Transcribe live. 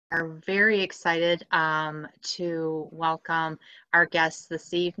are very excited to welcome our guests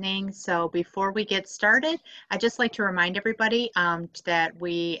this evening. So before we get started, I'd just like to remind everybody that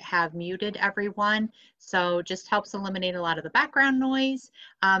we have muted everyone. So just helps eliminate a lot of the background noise.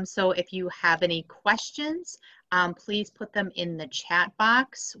 So if you have any questions, please put them in the chat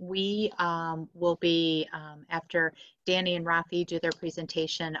box. We will be, after Dani and Raffi do their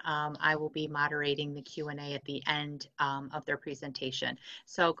presentation, I will be moderating the Q&A at the end of their presentation.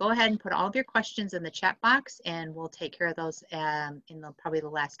 So go ahead and put all of your questions in the chat box and we'll take care of those in probably the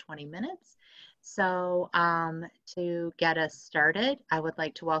last 20 minutes. So to get us started, I would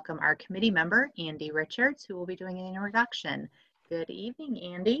like to welcome our committee member, Andy Richards, who will be doing an introduction. Good evening,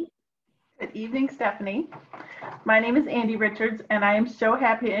 Andy. Good evening, Stephanie. My name is Andy Richards, and I am so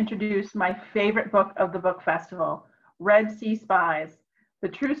happy to introduce my favorite book of the book festival, Red Sea Spies, the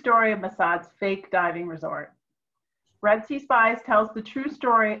true story of Mossad's fake diving resort. Red Sea Spies tells the true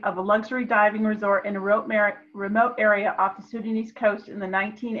story of a luxury diving resort in a remote area off the Sudanese coast in the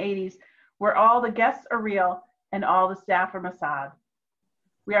 1980s, where all the guests are real and all the staff are Mossad.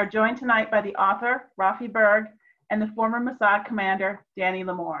 We are joined tonight by the author, Raffi Berg, and the former Mossad commander, Dani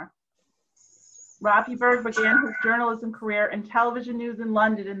Limor. Raffi Berg began his journalism career in television news in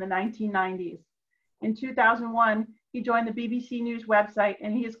London in the 1990s. In 2001, he joined the BBC News website,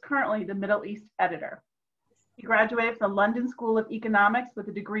 and he is currently the Middle East editor. He graduated from the London School of Economics with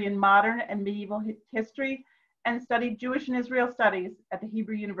a degree in modern and medieval history and studied Jewish and Israel studies at the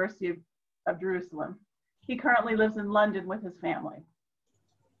Hebrew University of Jerusalem. He currently lives in London with his family.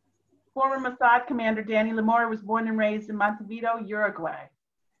 Former Mossad commander Dani Limor was born and raised in Montevideo, Uruguay.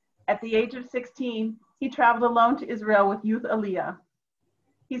 At the age of 16, he traveled alone to Israel with Youth Aliyah.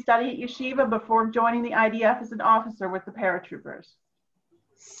 He studied at yeshiva before joining the IDF as an officer with the paratroopers.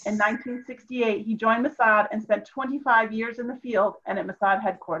 In 1968, he joined Mossad and spent 25 years in the field and at Mossad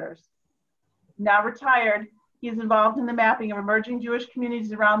headquarters. Now retired, he is involved in the mapping of emerging Jewish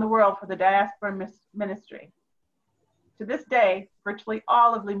communities around the world for the Diaspora Ministry. To this day, virtually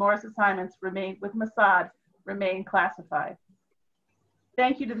all of Limor's assignments with Mossad remain classified.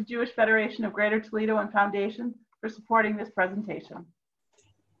 Thank you to the Jewish Federation of Greater Toledo and Foundation for supporting this presentation.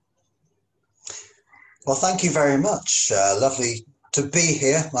 Well, thank you very much. Lovely to be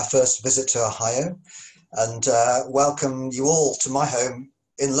here, my first visit to Ohio, and welcome you all to my home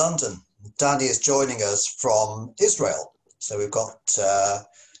in London. Dani is joining us from Israel, so we've got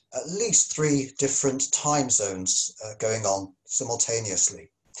at least 3 different time zones going on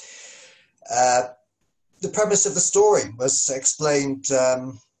simultaneously. The premise of the story was explained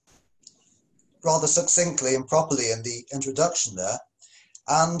rather succinctly and properly in the introduction there,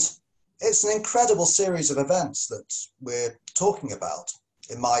 and it's an incredible series of events that we're talking about.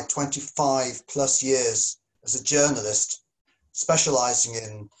 In my 25 plus years as a journalist specializing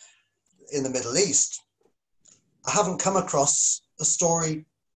in the Middle East, I haven't come across a story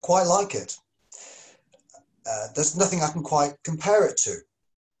quite like it. There's nothing I can quite compare it to.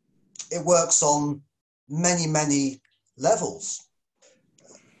 It works on many, many levels,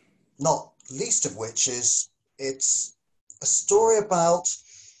 not least of which is it's a story about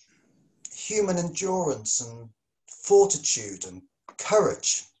human endurance and fortitude and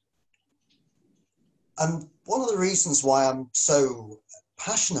courage. And one of the reasons why I'm so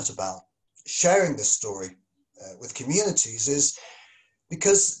passionate about sharing this story with communities is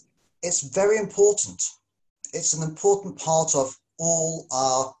because it's very important. It's an important part of all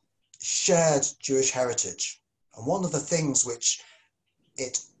our shared Jewish heritage. And one of the things which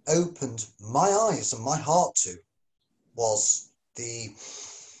it opened my eyes and my heart to was the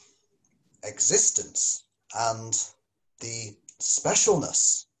existence and the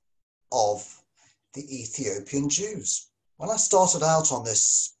specialness of the Ethiopian Jews. When I started out on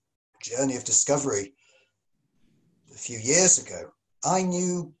this journey of discovery a few years ago, I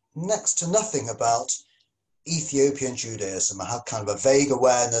knew next to nothing about Ethiopian Judaism. I had kind of a vague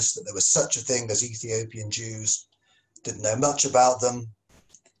awareness that there was such a thing as Ethiopian Jews. Didn't know much about them.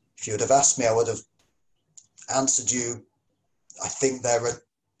 If you would have asked me, I would have answered you, I think they're a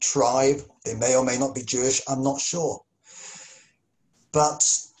tribe. They may or may not be Jewish. I'm not sure. But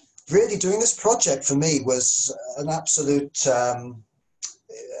really doing this project for me was an absolute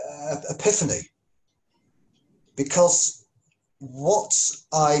epiphany, because what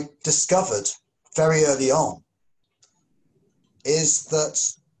I discovered very early on is that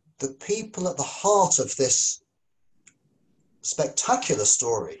the people at the heart of this spectacular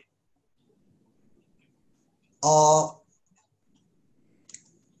story are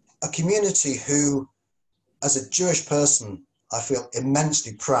a community who, as a Jewish person, I feel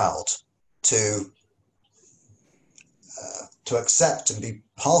immensely proud to to accept and be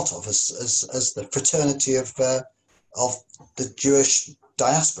part of as the fraternity of the Jewish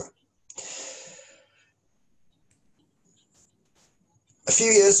diaspora. A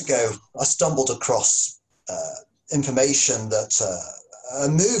few years ago, I stumbled across information that a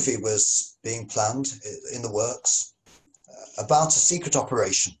movie was being planned in the works about a secret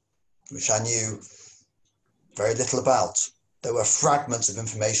operation, which I knew very little about. There were fragments of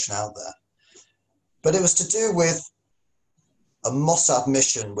information out there, but it was to do with a Mossad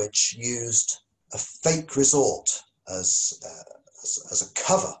mission which used a fake resort as a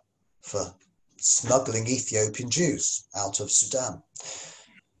cover for smuggling Ethiopian Jews out of Sudan.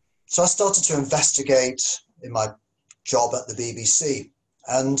 So I started to investigate in my job at the BBC,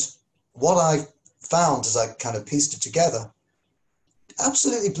 and what I found as I kind of pieced it together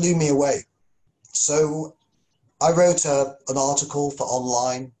absolutely blew me away. So I wrote an article for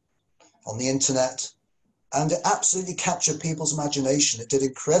online on the internet, and it absolutely captured people's imagination. It did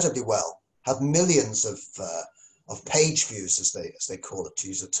incredibly well, had millions of page views, as they call it, to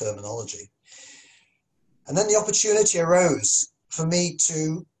use the terminology. And then the opportunity arose for me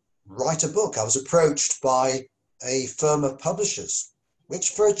to write a book. I was approached by a firm of publishers, which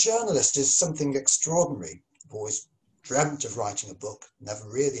for a journalist is something extraordinary. I've always dreamt of writing a book, never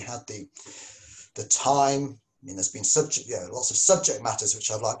really had the time. I mean, there's been lots of subject matters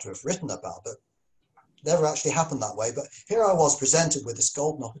which I'd like to have written about, but never actually happened that way. But here I was presented with this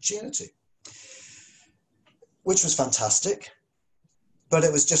golden opportunity, which was fantastic. But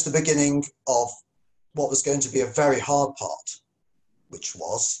it was just the beginning of what was going to be a very hard part, which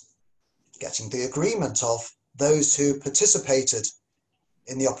was getting the agreement of those who participated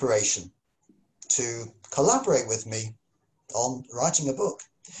in the operation to collaborate with me on writing a book.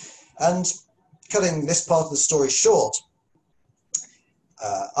 And cutting this part of the story short,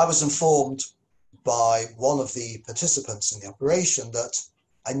 I was informed by one of the participants in the operation that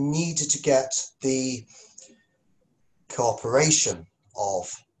I needed to get the cooperation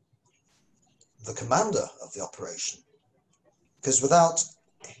of the commander of the operation, because without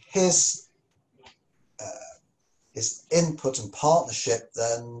his input and partnership,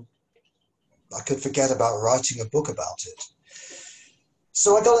 then I could forget about writing a book about it.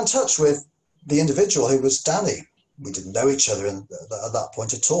 So I got in touch with the individual who was Dani. We didn't know each other at that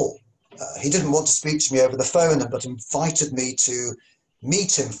point at all. He didn't want to speak to me over the phone, but invited me to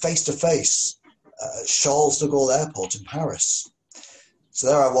meet him face to face at Charles de Gaulle Airport in Paris. So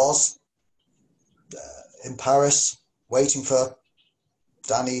there I was in Paris, waiting for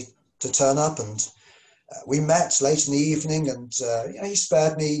Dani to turn up, and we met late in the evening, and he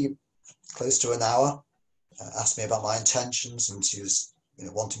spared me close to an hour, asked me about my intentions, and he was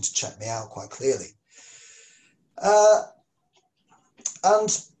wanting to check me out quite clearly.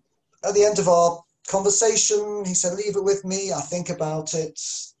 And at the end of our conversation, he said, "Leave it with me, I think about it.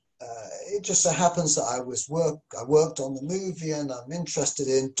 It just so happens that I worked on the movie, and I'm interested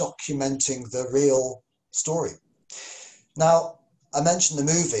in documenting the real story." Now, I mentioned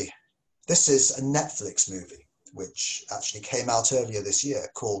the movie. This is a Netflix movie, which actually came out earlier this year,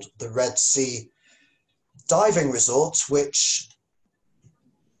 called The Red Sea Diving Resort, which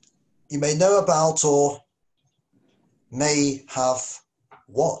you may know about or may have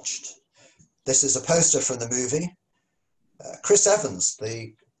watched. This is a poster from the movie. Chris Evans,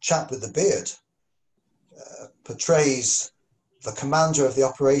 the chap with the beard, portrays the commander of the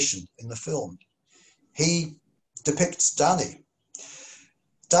operation in the film. He depicts Dani.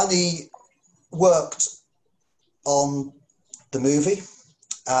 Dani worked on the movie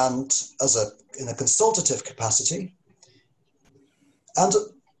and in a consultative capacity. And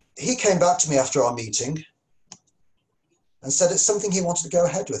he came back to me after our meeting and said it's something he wanted to go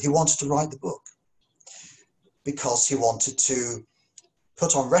ahead with. He wanted to write the book because he wanted to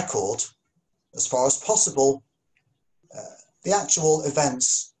put on record, as far as possible, the actual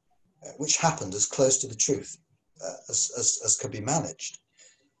events which happened as close to the truth as could be managed.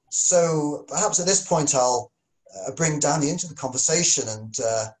 So perhaps at this point I'll bring Dani into the conversation, and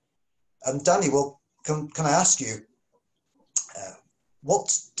Dani, well, can I ask you,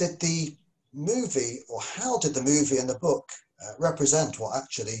 what did the movie, or how did the movie and the book represent what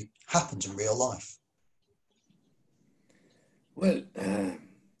actually happened in real life? Well,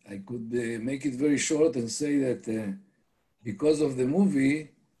 I could make it very short and say that because of the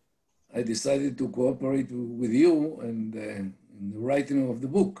movie, I decided to cooperate with you and in the writing of the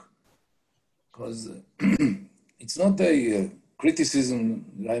book, because it's not a criticism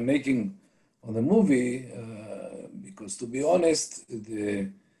that I'm making on the movie, because to be honest, the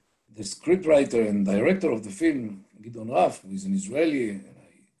scriptwriter and director of the film, Gideon Raff, who is an Israeli, and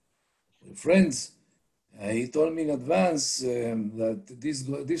we're friends, He told me in advance that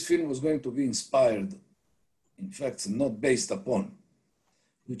this film was going to be inspired, in fact, not based upon,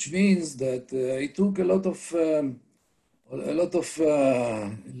 which means that he took a lot of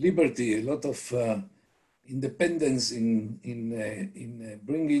liberty, a lot of independence in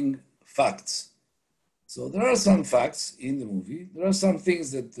bringing facts. So there are some facts in the movie. There are some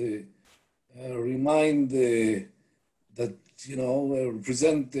things that remind that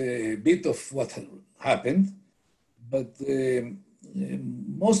represent a bit of what happened, but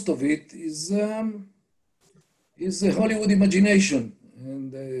most of it is a Hollywood imagination.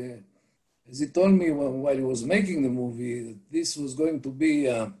 And as he told me while he was making the movie, that this was going to be,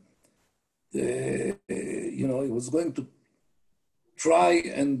 it was going to try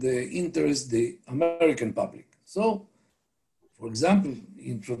and interest the American public. So, for example,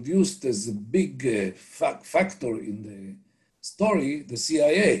 introduced as a big factor in the story, the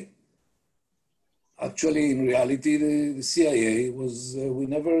CIA. Actually, in reality, the CIA we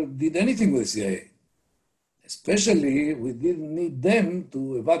never did anything with the CIA. Especially, we didn't need them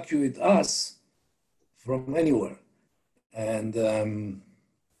to evacuate us from anywhere. And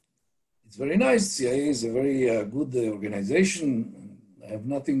it's very nice. CIA is a very good organization. I have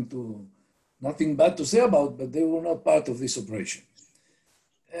nothing bad to say about, but they were not part of this operation.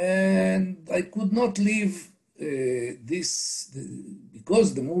 And I could not leave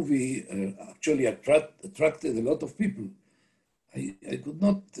because the movie actually attracted a lot of people. I could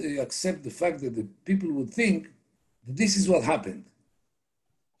not accept the fact that the people would think that this is what happened.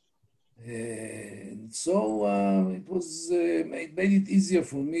 And so it made it easier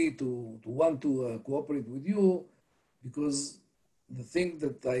for me to want to cooperate with you, because the thing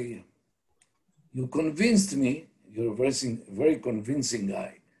that you convinced me, you're a very convincing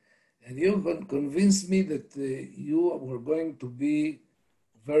guy, and you convinced me that you were going to be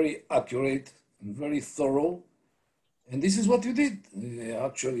very accurate and very thorough. And this is what you did.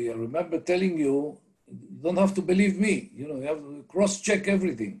 Actually, I remember telling you, you don't have to believe me. You have to cross-check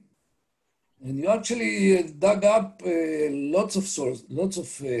everything. And you actually dug up lots of sources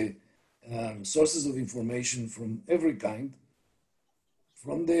of information from every kind,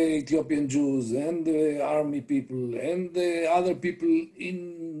 from the Ethiopian Jews and the army people and the other people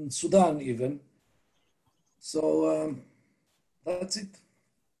in Sudan even. So that's it.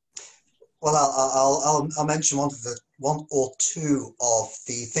 Well, I'll mention one or two of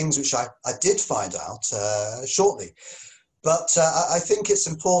the things which I did find out shortly, but I think it's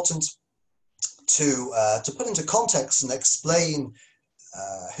important to put into context and explain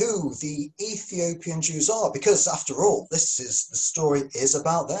who the Ethiopian Jews are, because after all, the story is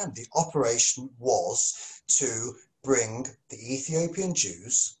about them. The operation was to bring the Ethiopian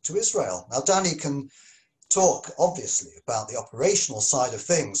Jews to Israel. Now, Dani can talk obviously about the operational side of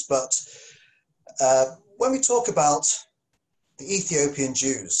things, but when we talk about the Ethiopian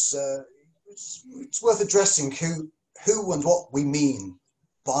Jews, it's worth addressing who and what we mean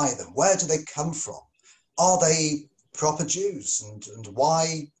by them. Where do they come from? Are they proper Jews? And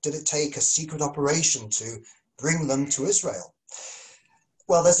why did it take a secret operation to bring them to Israel?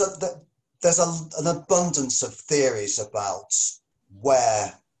 Well, there's an abundance of theories about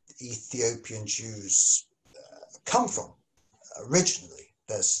where Ethiopian Jews come from originally.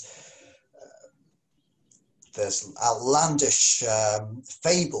 There's outlandish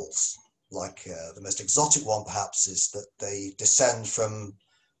fables, like the most exotic one perhaps is that they descend from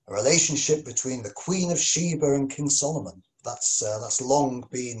a relationship between the Queen of Sheba and King Solomon. That's long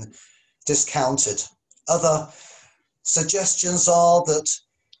been discounted. Other suggestions are that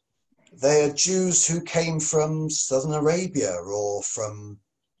they are Jews who came from southern Arabia or from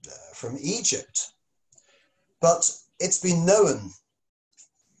Egypt. But it's been known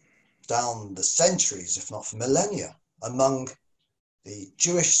down the centuries, if not for millennia, among the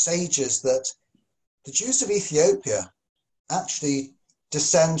Jewish sages that the Jews of Ethiopia actually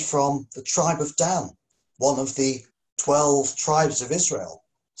descend from the tribe of Dan, one of the 12 tribes of Israel,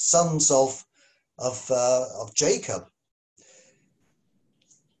 sons of Jacob.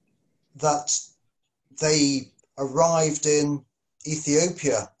 That they arrived in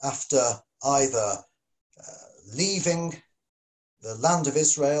Ethiopia after either leaving the land of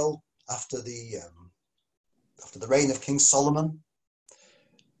Israel after the reign of King Solomon,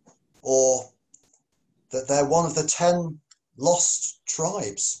 or that they're one of the 10 lost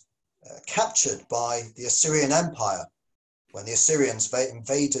tribes captured by the Assyrian Empire when the Assyrians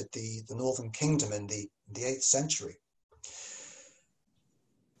invaded the northern kingdom in the 8th century.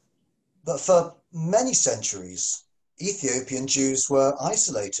 But for many centuries, Ethiopian Jews were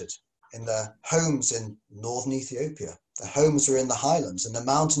isolated in their homes in northern Ethiopia. Their homes were in the highlands, in the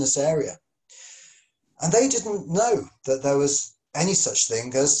mountainous area. And they didn't know that there was any such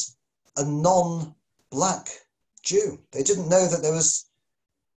thing as a non-black Jew. They didn't know that there was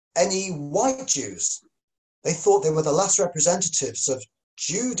any white Jews. They thought they were the last representatives of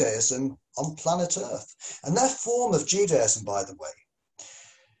Judaism on planet Earth. And their form of Judaism, by the way,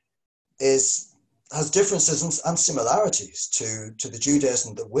 has differences and similarities to the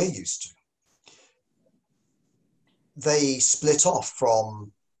Judaism that we're used to. They split off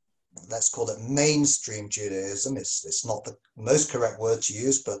from, let's call it mainstream Judaism. It's not the most correct word to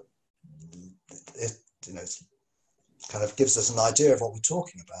use, but it kind of gives us an idea of what we're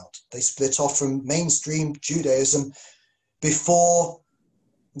talking about. They split off from mainstream Judaism before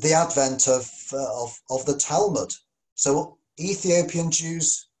the advent of the Talmud. So Ethiopian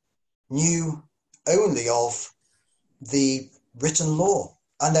Jews knew only of the written law,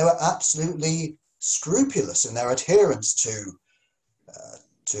 and they were absolutely scrupulous in their adherence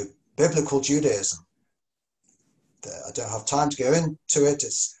to biblical Judaism. I don't have time to go into it.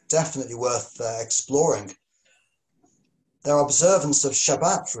 It's definitely worth exploring. Their observance of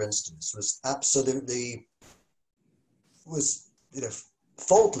Shabbat, for instance, was absolutely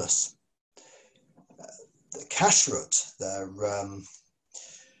faultless. The kashrut,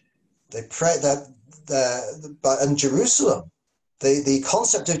 they pray and Jerusalem, the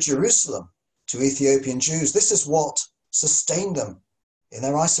concept of Jerusalem to Ethiopian Jews, this is what sustained them in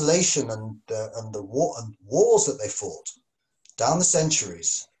their isolation and the wars that they fought down the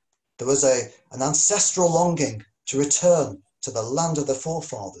centuries. There was an ancestral longing to return to the land of their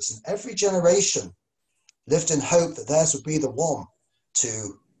forefathers, and every generation lived in hope that theirs would be the one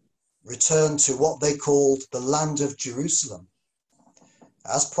to return to what they called the land of Jerusalem,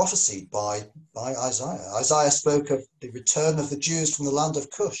 as prophesied by Isaiah. Isaiah spoke of the return of the Jews from the land of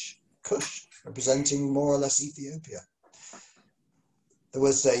Cush representing more or less Ethiopia. There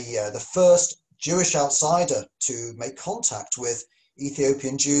was the first Jewish outsider to make contact with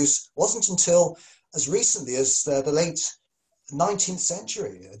Ethiopian Jews wasn't until as recently as the late 19th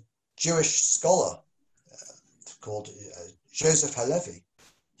century. A Jewish scholar called Joseph Halevi,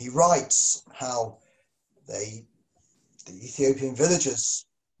 he writes how the Ethiopian villagers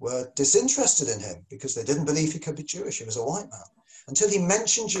were disinterested in him because they didn't believe he could be Jewish. He was a white man. Until he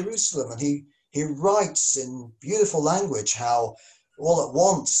mentioned Jerusalem, and he writes in beautiful language how all at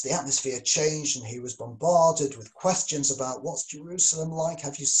once the atmosphere changed and he was bombarded with questions about what's Jerusalem like?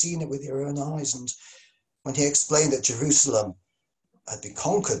 Have you seen it with your own eyes? And when he explained that Jerusalem had been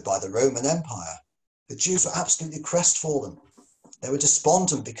conquered by the Roman Empire, the Jews were absolutely crestfallen. They were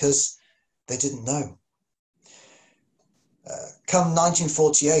despondent because they didn't know. Come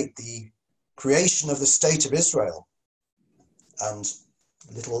 1948, the creation of the State of Israel, and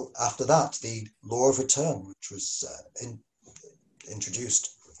a little after that, the law of return, which was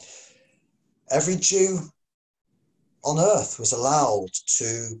introduced. Every Jew on earth was allowed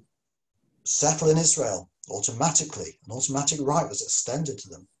to settle in Israel automatically. An automatic right was extended to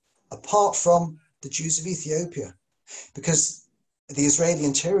them, apart from the Jews of Ethiopia, because the Israeli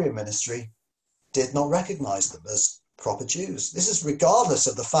Interior Ministry did not recognize them as proper Jews. This is regardless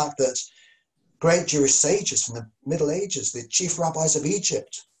of the fact that great Jewish sages from the Middle Ages, the chief rabbis of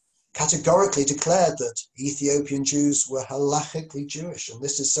Egypt, categorically declared that Ethiopian Jews were halachically Jewish, and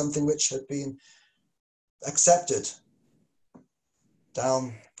this is something which had been accepted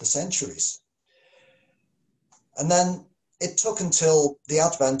down the centuries. And then it took until the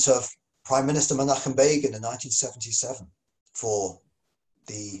advent of Prime Minister Menachem Begin in 1977 for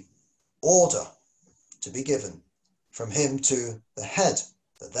the order to be given from him to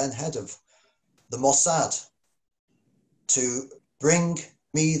the then head of the Mossad, to bring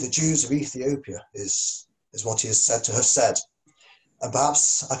me the Jews of Ethiopia, is what he is said to have said. And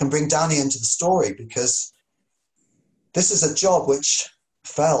perhaps I can bring Dani into the story, because this is a job which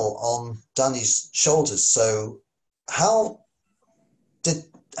fell on Dani's shoulders. So how did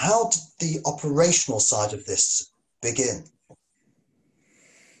the operational side of this begin?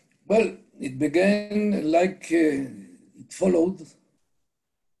 Well, it began like it followed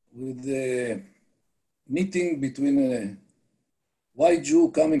with the meeting between a white Jew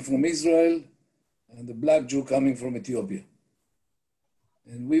coming from Israel and a black Jew coming from Ethiopia.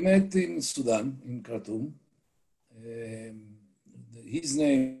 And we met in Sudan, in Khartoum. His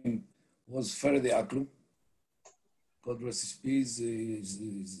name was Ferdi Aklu. God rest his peace.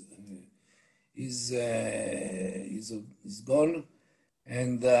 He's gone.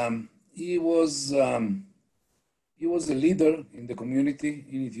 And he was a leader in the community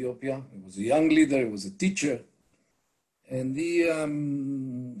in Ethiopia. He was a young leader. He was a teacher. And he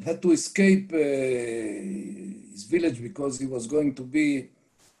had to escape his village because he was going to be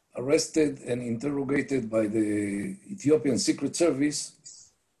arrested and interrogated by the Ethiopian Secret Service.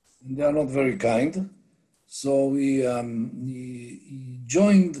 And they are not very kind. So he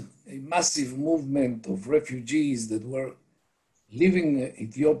joined a massive movement of refugees that were leaving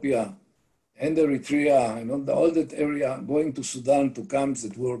Ethiopia and Eritrea and all that area, going to Sudan to camps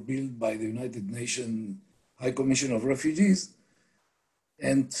that were built by the United Nations High Commission of Refugees.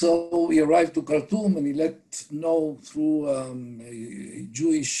 And so he arrived to Khartoum and he let know through a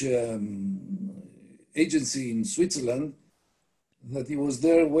Jewish agency in Switzerland that he was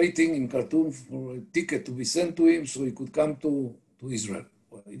there waiting in Khartoum for a ticket to be sent to him so he could come to Israel.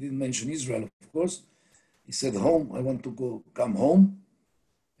 Well, he didn't mention Israel, of course. He said, home, I want to come home.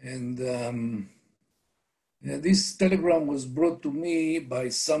 And this telegram was brought to me by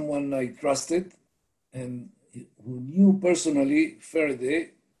someone I trusted and who knew personally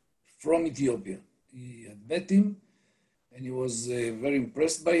Faraday from Ethiopia. He had met him and he was very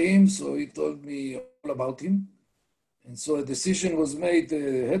impressed by him, so he told me all about him. And so a decision was made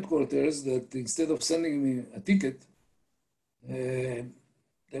at headquarters that instead of sending me a ticket,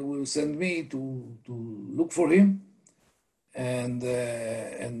 they will send me to look for him and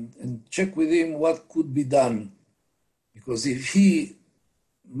check with him what could be done. Because if he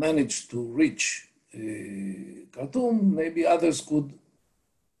managed to reach Khartoum, maybe others could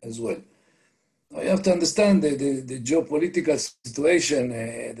as well. Now you have to understand the geopolitical situation.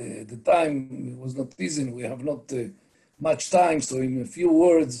 The time was not easy. We have not much time. So in a few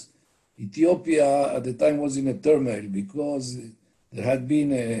words, Ethiopia at the time was in a turmoil because there had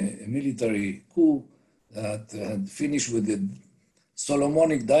been a military coup that had finished with the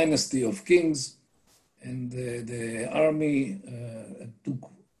Solomonic dynasty of kings, and the army took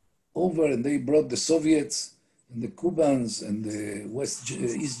over and they brought the Soviets and the Cubans and the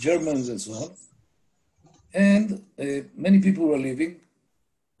East Germans and so on. And many people were leaving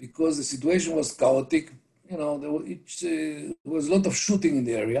because the situation was chaotic. You know, there was a lot of shooting in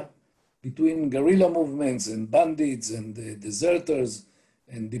the area between guerrilla movements and bandits and deserters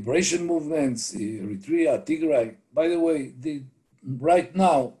and liberation movements, Eritrea, Tigray. By the way, right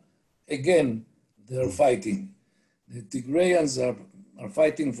now, again, they're fighting. The Tigrayans are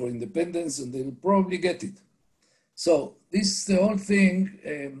fighting for independence and they will probably get it. So the whole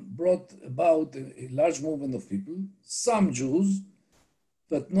thing brought about a large movement of people, some Jews,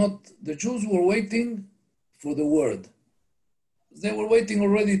 but not, the Jews were waiting for the word. They were waiting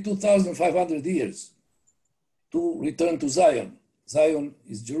already 2,500 years to return to Zion. Zion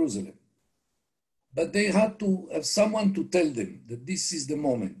is Jerusalem. But they had to have someone to tell them that this is the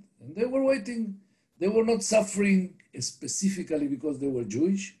moment. And they were waiting. They were not suffering specifically because they were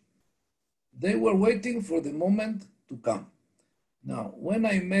Jewish. They were waiting for the moment to come. Now, when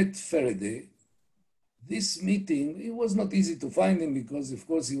I met Faraday, this meeting, it was not easy to find him because, of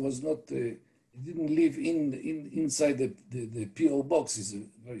course, he was not, he didn't live inside the PO box. It's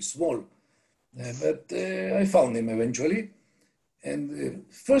very small. But I found him eventually. And the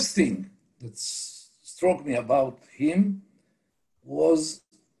first thing that struck me about him was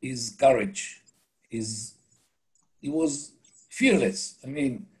his courage. He was fearless. I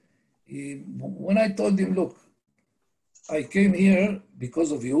mean, when I told him, look, I came here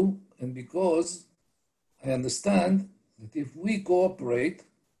because of you and because I understand that if we cooperate,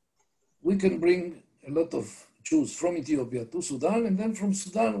 we can bring a lot of Jews from Ethiopia to Sudan, and then from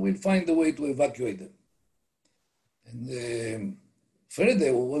Sudan we'll find a way to evacuate them. And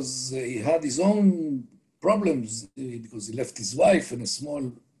Faraday he had his own problems because he left his wife and a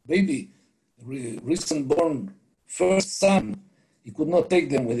small baby, recent born first son. He could not take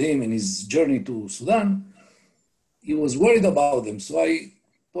them with him in his journey to Sudan. He was worried about them. So I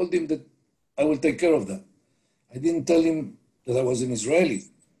told him that I will take care of that. I didn't tell him that I was an Israeli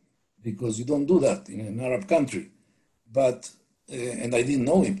because you don't do that in an Arab country. But, and I didn't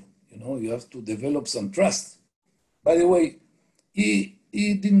know him. You know, you have to develop some trust. By the way, he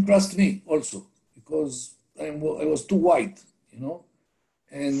didn't trust me also because I was too white, you know.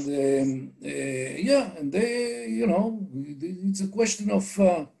 And yeah, and they, you know, it's a question of,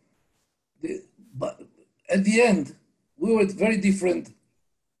 but at the end, we were very different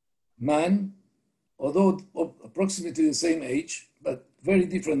men, although approximately the same age, but very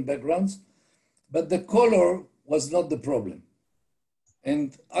different backgrounds. But the color was not the problem.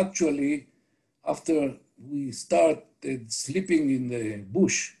 And actually, after we started sleeping in the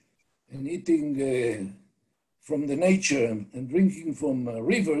bush and eating from the nature and drinking from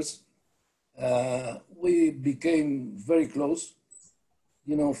rivers, we became very close.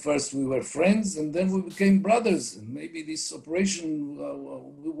 You know, first we were friends and then we became brothers. And maybe this operation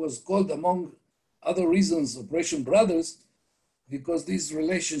was called, among other reasons, Operation Brothers, because this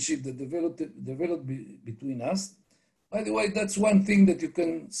relationship that developed between us, by the way, that's one thing that you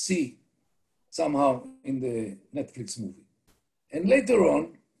can see somehow in the Netflix movie. And later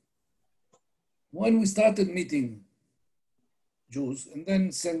on, when we started meeting Jews, and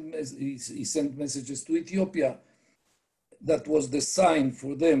then he sent messages to Ethiopia, that was the sign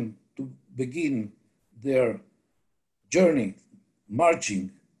for them to begin their journey,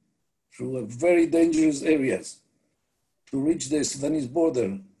 marching through very dangerous areas to reach the Sudanese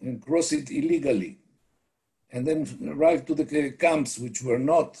border and cross it illegally, and then arrive to the camps, which were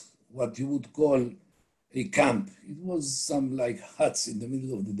not what you would call a camp. It was some like huts in the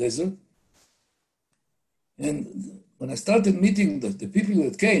middle of the desert. And when I started meeting the people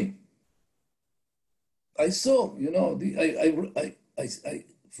that came, I saw, you know,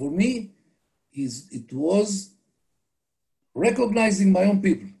 for me, it was recognizing my own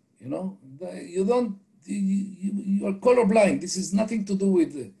people. You know, you are colorblind. This is nothing to do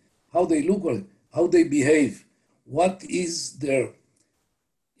with how they look or how they behave. What is their,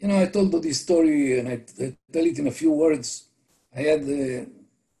 you know, I told this story and I tell it in a few words. I had,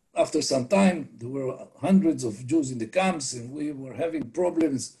 after some time, there were hundreds of Jews in the camps and we were having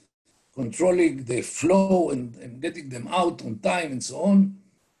problems controlling the flow and getting them out on time and so on.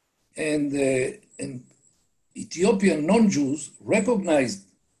 And Ethiopian non-Jews recognized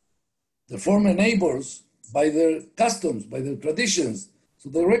the former neighbors by their customs, by their traditions. So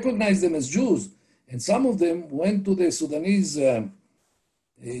they recognized them as Jews. And some of them went to the Sudanese,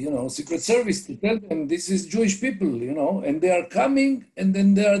 Secret Service to tell them this is Jewish people, you know, and they are coming and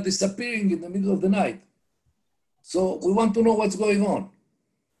then they are disappearing in the middle of the night. So we want to know what's going on.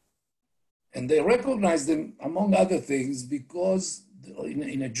 And they recognize them, among other things, because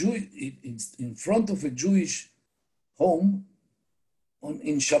in front of a Jewish home,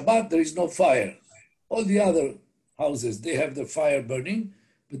 in Shabbat, there is no fire. All the other houses, they have the fire burning,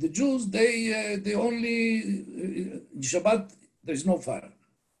 but the Jews, they only, in Shabbat, there's no fire.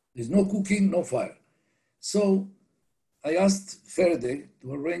 There's no cooking, no fire. So I asked Ferde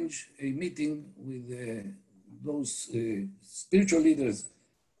to arrange a meeting with those spiritual leaders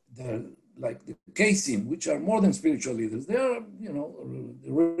that are like the Kesim, which are more than spiritual leaders. They are, you know,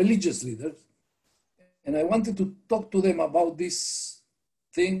 religious leaders. And I wanted to talk to them about this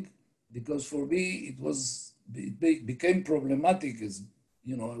thing because for me, it became problematic as,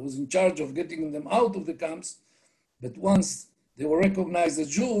 you know, I was in charge of getting them out of the camps, but once they were recognized as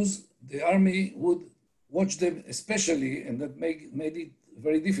Jews, the army would watch them especially, and that made it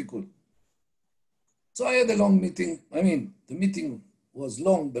very difficult. So I had a long meeting. I mean, the meeting was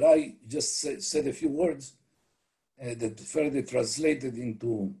long, but I just said a few words that further translated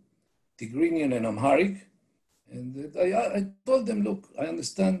into Tigrinian and Amharic. And I told them, look, I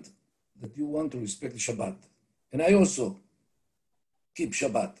understand that you want to respect Shabbat. And I also keep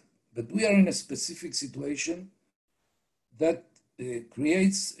Shabbat. But we are in a specific situation that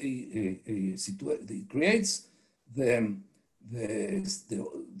creates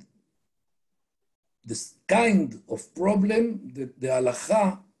this kind of problem that the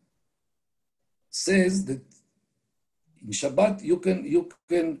halacha says that in Shabbat you can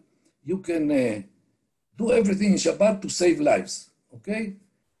do everything in Shabbat to save lives, okay?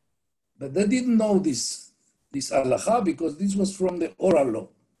 But they didn't know this halacha because this was from the oral law.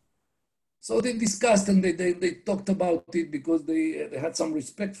 So they discussed and they talked about it because they had some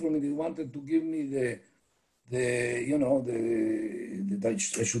respect for me. They wanted to give me that I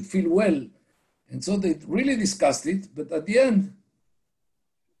should feel well. And so they really discussed it, but at the end,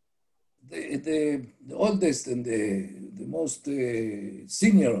 the oldest and the most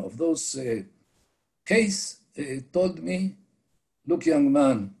senior of those case told me, look, young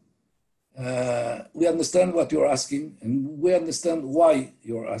man, we understand what you're asking and we understand why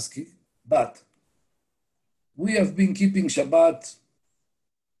you're asking, but we have been keeping Shabbat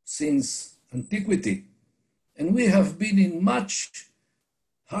since antiquity and we have been in much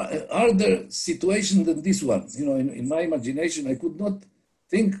harder situation than this one. You know, in my imagination, I could not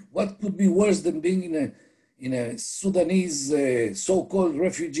think what could be worse than being in a Sudanese so-called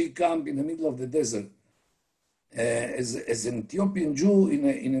refugee camp in the middle of the desert as an Ethiopian Jew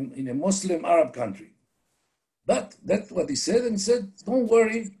in a Muslim Arab country. But that's what he said, and he said, don't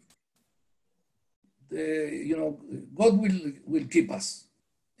worry, God will keep us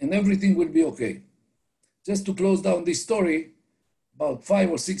and everything will be okay. Just to close down this story, about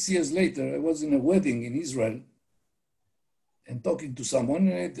 5 or 6 years later, I was in a wedding in Israel and talking to someone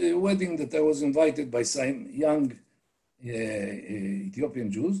at a wedding that I was invited by some young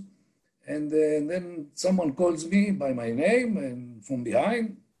Ethiopian Jews. And then someone calls me by my name and from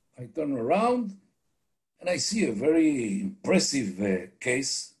behind, I turn around and I see a very impressive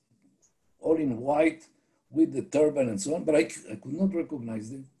case, all in white, with the turban and so on, but I could not recognize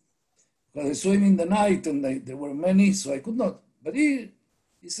them. Because I saw him in the night, and there were many, so I could not. But he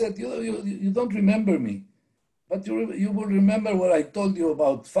said, you don't remember me, but you will remember what I told you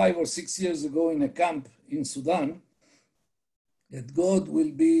about 5 or 6 years ago in a camp in Sudan, that God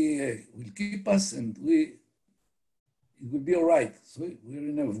will keep us, and it will be all right. So we're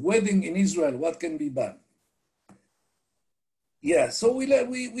in a wedding in Israel. What can be bad? Yeah, so we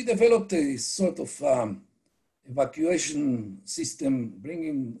developed a sort of evacuation system,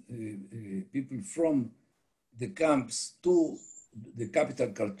 bringing people from the camps to the capital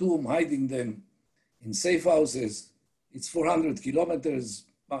Khartoum, hiding them in safe houses. It's 400 kilometers,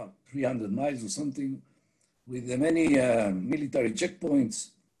 about 300 miles or something, with many military checkpoints.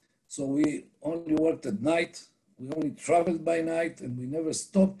 So we only worked at night. We only traveled by night, and we never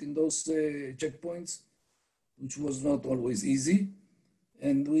stopped in those checkpoints, which was not always easy.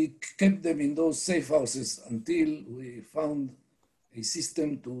 And we kept them in those safe houses until we found a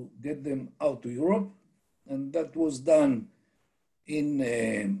system to get them out to Europe. And that was done in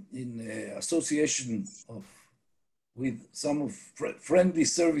association with some of friendly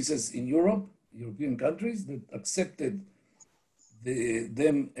services in Europe, European countries that accepted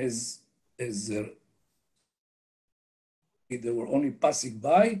them as they were only passing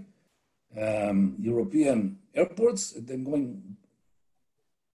by European airports and then going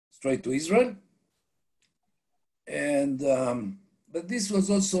straight to Israel. And but this was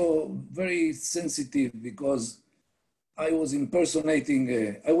also very sensitive because I was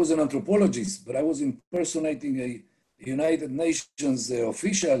impersonating, I was an anthropologist, but I was impersonating a United Nations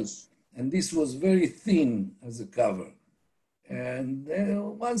official, and this was very thin as a cover. And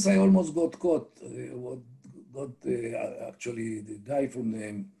once I almost got caught, actually the guy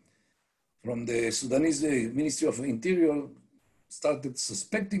from the Sudanese Ministry of Interior started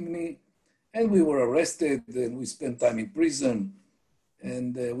suspecting me, and we were arrested, and we spent time in prison,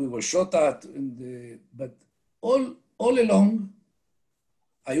 and we were shot at. But all along,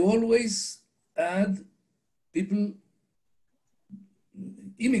 I always had people,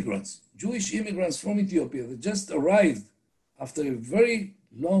 immigrants, Jewish immigrants from Ethiopia that just arrived after a very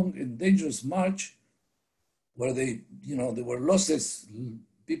long and dangerous march, where there were losses,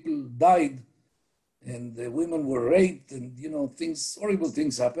 people died, and the women were raped, and horrible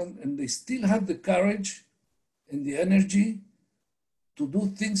things happened, and they still had the courage and the energy to do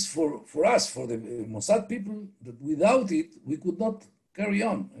things for us, for the Mossad people, that without it, we could not carry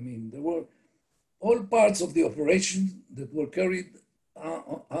on. I mean, there were all parts of the operation that were carried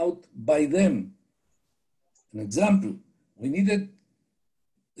out by them. An example, we needed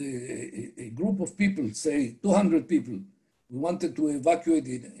a group of people, say 200 people. We wanted to evacuate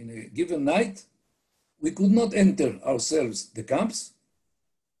in a given night. We could not enter ourselves the camps.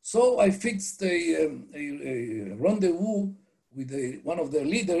 So I fixed a rendezvous with one of their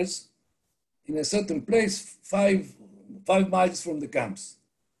leaders in a certain place, five miles from the camps.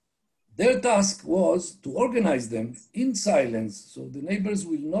 Their task was to organize them in silence, so the neighbors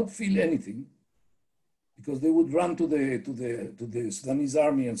will not feel anything, because they would run to the Sudanese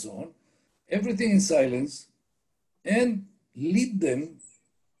army and so on. Everything in silence, and lead them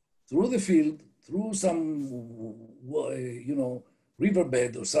through the field, through some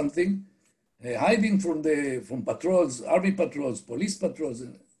riverbed or something, hiding from patrols, army patrols, police patrols,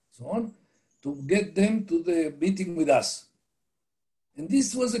 and so on, to get them to the meeting with us. And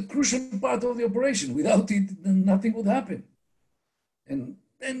this was a crucial part of the operation. Without it, nothing would happen. And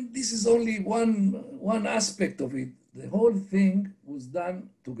this is only one aspect of it. The whole thing was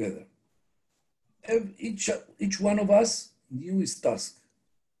done together. Each one of us knew his task.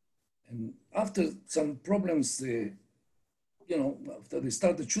 And after some problems, after they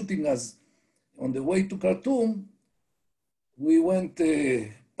started shooting us on the way to Khartoum, we went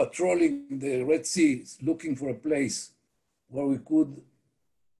patrolling the Red Sea, looking for a place where we could,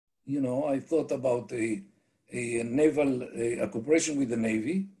 I thought about a naval, a cooperation with the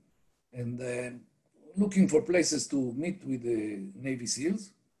Navy, and looking for places to meet with the Navy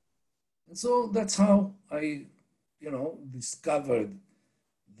SEALs. And so that's how I, discovered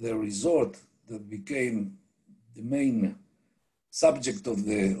the resort that became the main subject of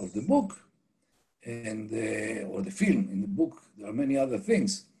the book, and or the film. In the book, there are many other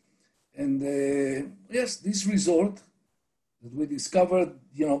things. And yes, this resort that we discovered,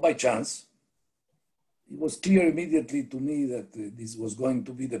 by chance, it was clear immediately to me that this was going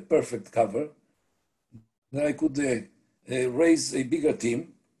to be the perfect cover, that I could raise a bigger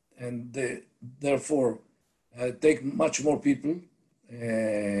team, and therefore take much more people.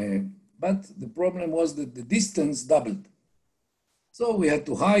 but the problem was that the distance doubled. So we had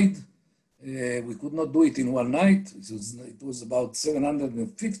to hide. We could not do it in one night. It was about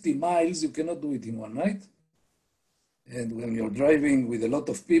 750 miles. You cannot do it in one night. And when you're driving with a lot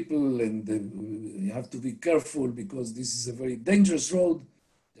of people and you have to be careful because this is a very dangerous road.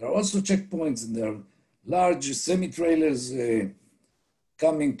 There are also checkpoints and there are large semi-trailers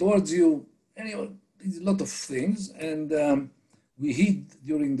coming towards you. Anyway, it's a lot of things. And we hid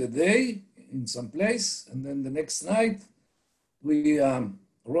during the day in some place. And then the next night, we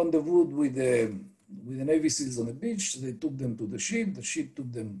rendezvoused with the Navy SEALs on the beach. They took them to the ship. The ship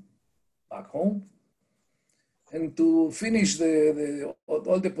took them back home. And to finish all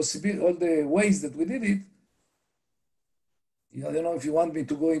the ways that we did it, I don't know if you want me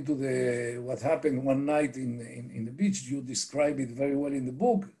to go into what happened one night in the beach. You describe it very well in the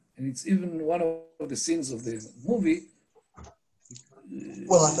book, and it's even one of the scenes of the movie.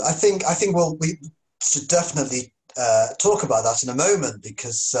 Well, I think we should definitely talk about that in a moment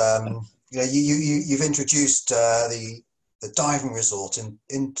because you've introduced the diving resort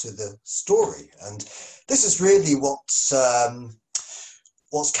into the story, and this is really what's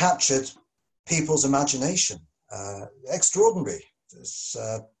captured people's imagination. Extraordinary.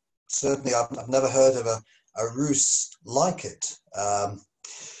 Certainly, I've never heard of a ruse like it.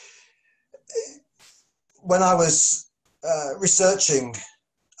 When I was researching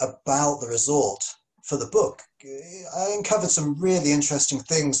about the resort for the book, I uncovered some really interesting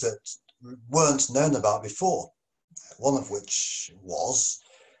things that weren't known about before. One of which was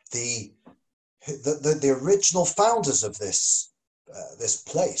the original founders of this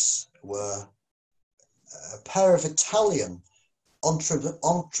place were a pair of Italian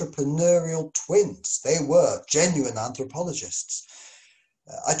entrepreneurial twins. They were genuine anthropologists.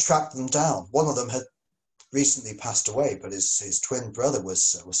 I tracked them down. One of them had recently passed away, but his twin brother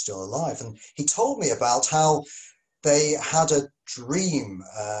was still alive. And he told me about how they had a dream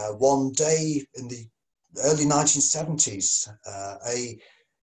one day in the early 1970s,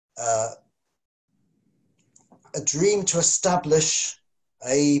 a dream to establish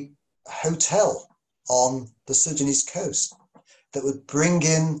a hotel on the Sudanese coast that would bring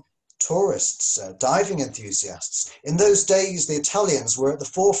in tourists, diving enthusiasts. In those days, the Italians were at the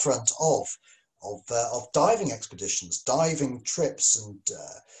forefront of diving expeditions, diving trips, and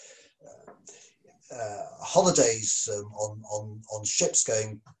holidays on ships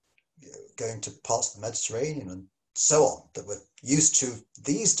going to parts of the Mediterranean and so on that we're used to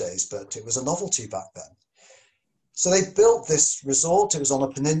these days, but it was a novelty back then. So they built this resort. It was on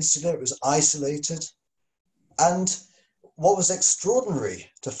a peninsula. It was isolated. And what was extraordinary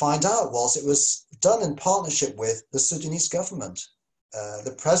to find out was it was done in partnership with the Sudanese government.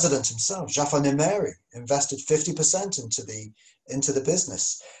 The president himself, Raffi Berg, invested 50% into the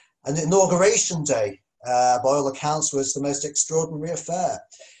business. And inauguration day, by all accounts, was the most extraordinary affair.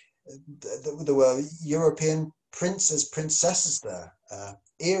 There were European princes, princesses there.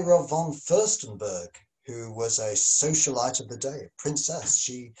 Ira von Furstenberg, who was a socialite of the day, a princess.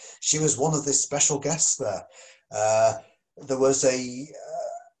 She was one of the special guests there. There was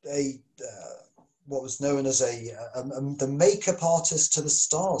what was known as the makeup artist to the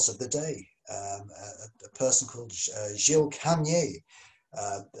stars of the day, a person called Gilles Cagnier.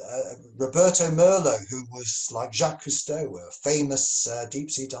 Roberto Merlo, who was like Jacques Cousteau, a famous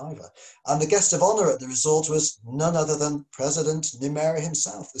deep sea diver. And the guest of honor at the resort was none other than President Nimeri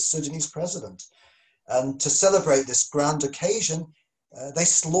himself, the Sudanese president. And to celebrate this grand occasion, they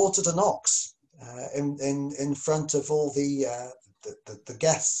slaughtered an ox in front of all the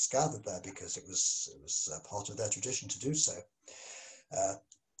guests gathered there, because it was part of their tradition to do so.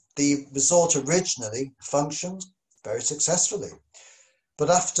 The resort originally functioned very successfully. But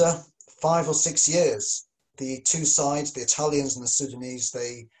after 5 or 6 years, the two sides, the Italians and the Sudanese,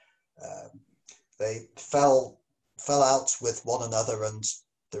 they fell out with one another, and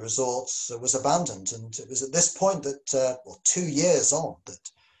the resort was abandoned. And it was at this point that, 2 years on,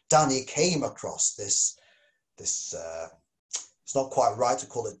 that Dani came across this. It's not quite right to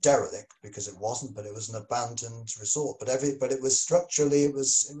call it derelict, because it wasn't, but it was an abandoned resort. But it was structurally, it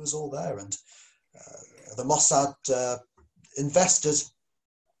was all there, and the Mossad invested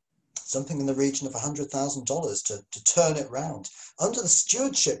something in the region of $100,000 to turn it round, under the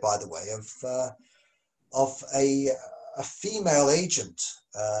stewardship, by the way, of a female agent,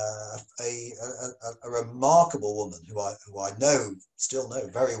 a remarkable woman who I still know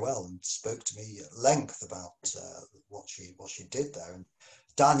very well, and spoke to me at length about what she did there. And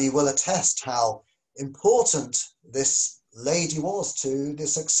Dani will attest how important this lady was to the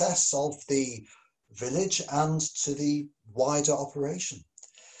success of the village and to the wider operation.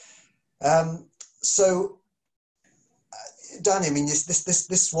 So, Dani, I mean,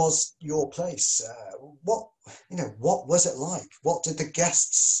 this was your place. What was it like? What did the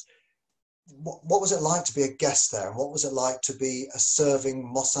guests? What was it like to be a guest there, and what was it like to be a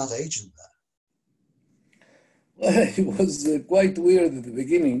serving Mossad agent there? Well, it was quite weird at the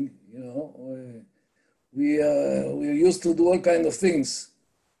beginning. We used to do all kind of things,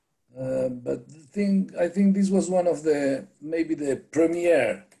 but I think this was one of maybe the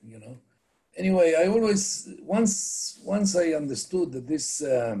premiere. Anyway, I always once I understood that this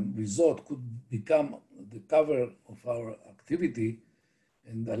resort could become the cover of our activity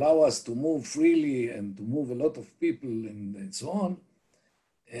and allow us to move freely and to move a lot of people and so on.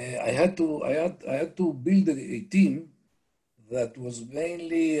 I had to build a team that was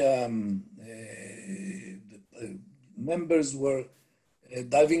mainly the members were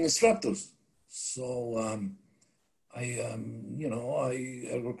diving instructors. So I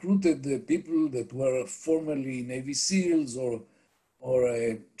recruited the people that were formerly Navy SEALs or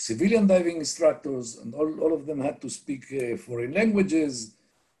civilian diving instructors, and all of them had to speak foreign languages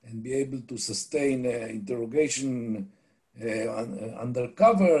and be able to sustain interrogation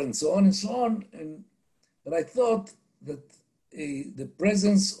undercover and so on and so on. But I thought that the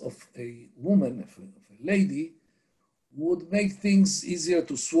presence of a woman, of a lady, would make things easier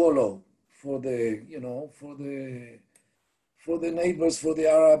to swallow for the neighbors, for the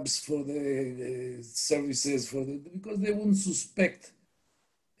Arabs, for the services, because they wouldn't suspect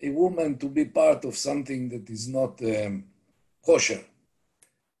a woman to be part of something that is not kosher.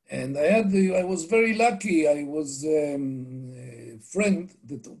 And I was very lucky. I was a friend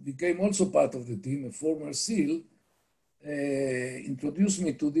that became also part of the team, a former SEAL, introduced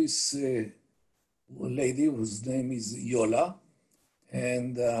me to this lady whose name is Yola,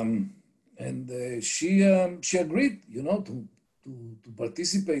 and she agreed, to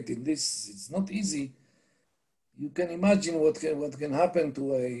participate in this. It's not easy. You can imagine what can happen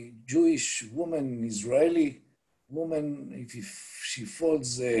to a Jewish woman, Israeli woman, if she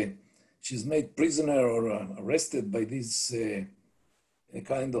falls, she's made prisoner or arrested by this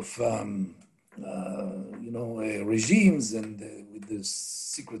kind of regimes and with the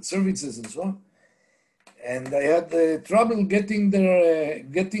secret services and so on. And I had trouble getting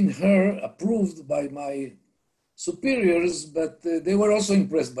her approved by my superiors, but they were also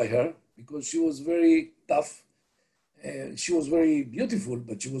impressed by her because she was very tough. She was very beautiful,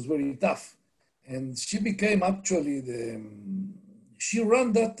 but she was very tough. And she became actually she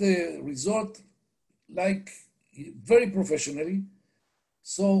ran that resort like very professionally.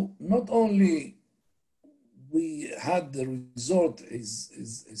 So not only we had the resort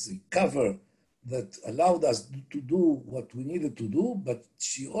as a cover that allowed us to do what we needed to do, but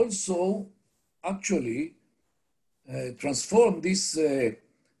she also actually transformed this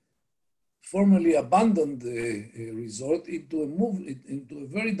formerly abandoned resort into a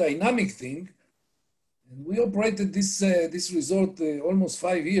very dynamic thing. And we operated this resort almost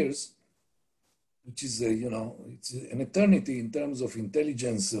 5 years, which is it's an eternity in terms of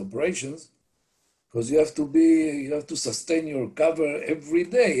intelligence operations, because you have to sustain your cover every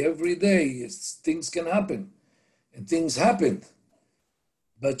day. Every day things can happen, and things happened.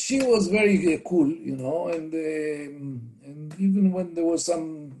 But she was very cool, and even when there was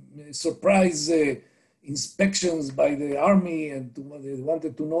some surprise inspections by the army, and they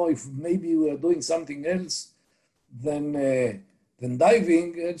wanted to know if maybe we were doing something else than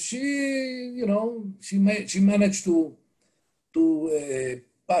diving, and she managed to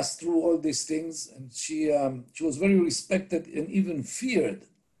pass through all these things, and she was very respected and even feared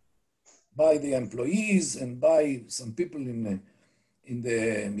by the employees and by some people in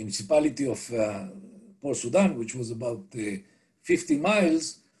the municipality of Port Sudan, which was about 50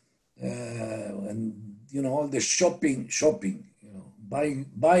 miles, and all the shopping,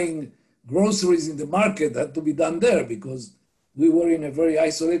 buying groceries in the market had to be done there because we were in a very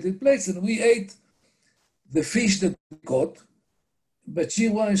isolated place, and we ate the fish that we caught. But she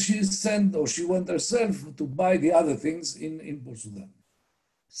went herself to buy the other things in Port Sudan.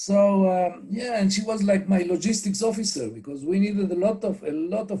 So and she was like my logistics officer because we needed a lot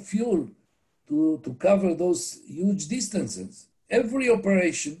of fuel to cover those huge distances. Every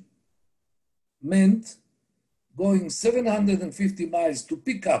operation meant going 750 miles to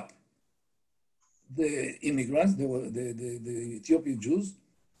pick up the immigrants, the Ethiopian Jews,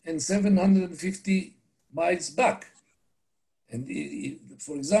 and 750 miles back. And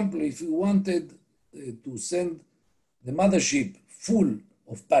for example, if you wanted to send the mothership full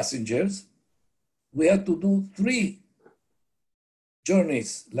of passengers, we had to do 3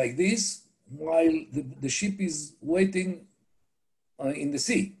 journeys like this while the ship is waiting in the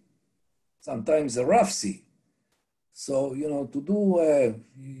sea. sometimes a rough sea. So, to do,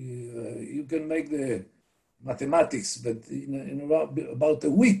 you can make the mathematics, but in about a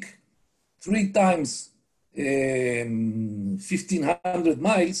week, 3 times 1,500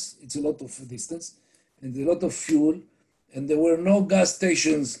 miles, it's a lot of distance, and a lot of fuel, and there were no gas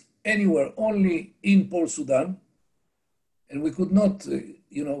stations anywhere, only in Port Sudan, and we could not,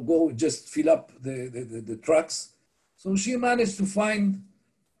 go just fill up the trucks. So she managed to find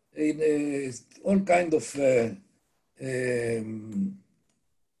all kind of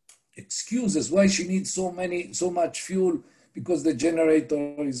excuses why she needs so much fuel, because the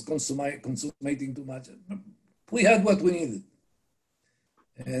generator is consuming too much. We had what we needed.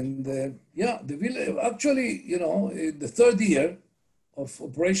 And the village, actually, the third year of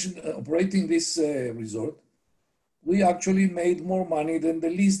operating this resort, we actually made more money than the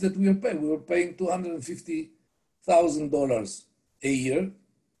lease that we were paying. We were paying $250,000 a year.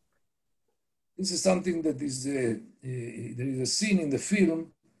 This is something that is, there is a scene in the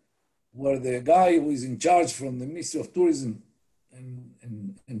film where the guy who is in charge from the Ministry of Tourism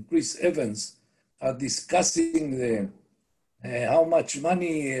and Chris Evans are discussing how much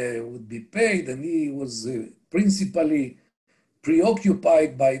money would be paid, and he was principally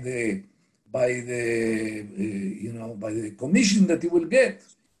preoccupied by the commission that he will get.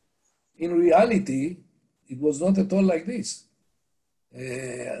 In reality, it was not at all like this.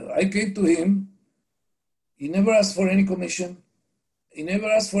 I came to him. He never asked for any commission. He never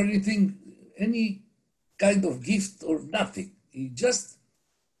asked for anything, any kind of gift or nothing. He just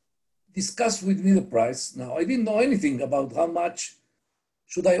discussed with me the price. Now, I didn't know anything about how much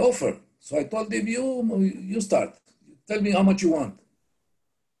should I offer. So I told him, you start. Tell me how much you want.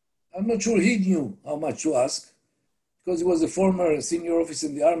 I'm not sure he knew how much to ask, because he was a former senior officer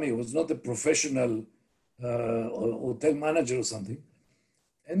in the army. He was not a professional hotel manager or something.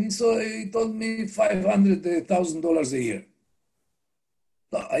 And he told me $500,000 a year.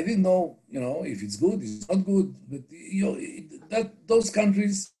 I didn't know, if it's good, it's not good, but those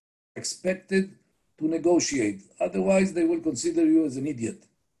countries expected to negotiate. Otherwise, they will consider you as an idiot.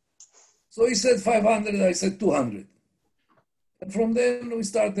 So he said 500, I said 200. And from then we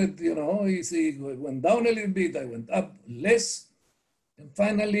started, he went down a little bit, I went up less. And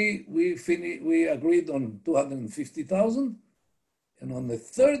finally, we agreed on 250,000. And on the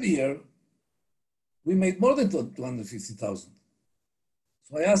third year, we made more than 250,000.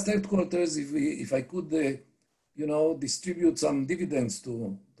 So I asked headquarters if I could, distribute some dividends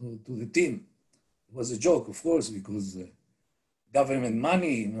to the team. It was a joke, of course, because government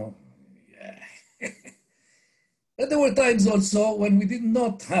money, Yeah. But there were times also when we did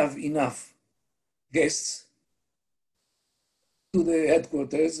not have enough guests to the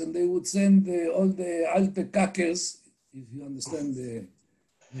headquarters, and they would send all the alte kakers, if you understand the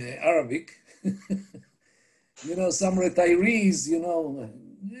Arabic, some retirees,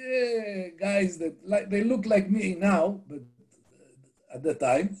 guys that they look like me now, but at the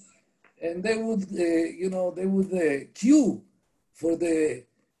time, and they would, queue for the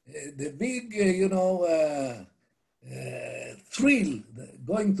big, thrill,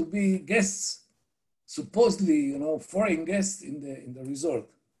 going to be guests, supposedly, foreign guests in the resort.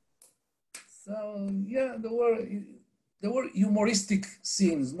 So yeah, there were humoristic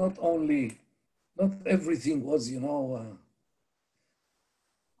scenes. Not everything was,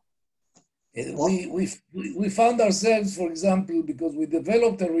 we found ourselves, for example, because we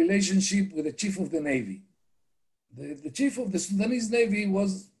developed a relationship with the chief of the Navy. The chief of the Sudanese Navy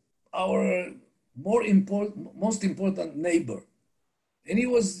was our most important neighbor. And he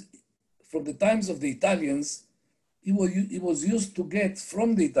was, from the times of the Italians, he was used to get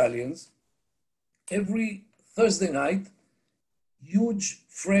from the Italians every Thursday night huge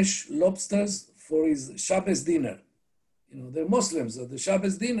fresh lobsters for his Shabbos dinner. They're Muslims, so the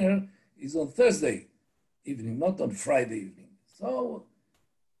Shabbos dinner is on Thursday evening, not on Friday evening. So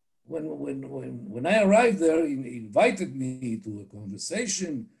when I arrived there, he invited me to a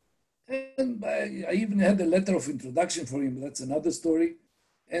conversation, and I even had a letter of introduction for him. That's another story.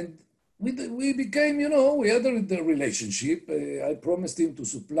 And we became, we had a relationship. I promised him to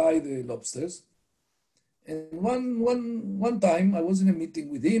supply the lobsters. And one time I was in a meeting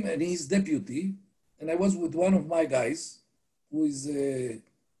with him and his deputy, and I was with one of my guys who is,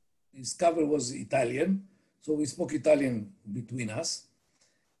 his cover was Italian. So we spoke Italian between us.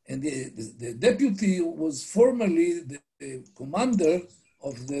 And the deputy was formerly the commander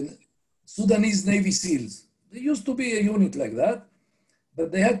of the Sudanese Navy SEALs. There used to be a unit like that,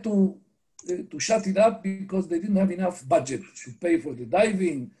 but they had to shut it up because they didn't have enough budget to pay for the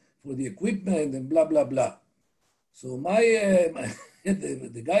diving, for the equipment, and blah, blah, blah. So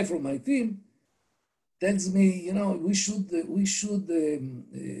the guy from my team tells me, we should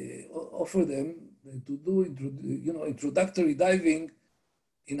offer them to do, introductory diving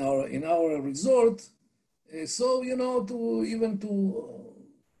in our resort. So, to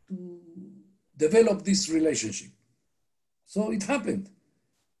develop this relationship. So it happened.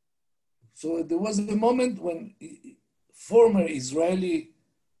 So there was a moment when former Israeli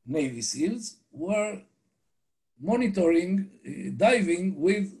Navy SEALs were monitoring diving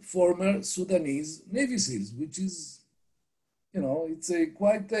with former Sudanese Navy SEALs, which is, it's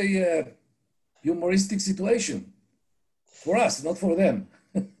quite a humoristic situation for us, not for them.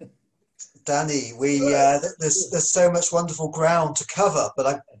 Dani, there's so much wonderful ground to cover, but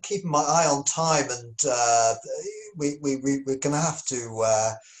I'm keeping my eye on time, and we're going to have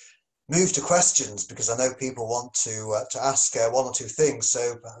to move to questions because I know people want to ask one or two things.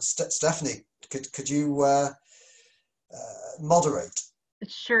 So, Stephanie, could you moderate?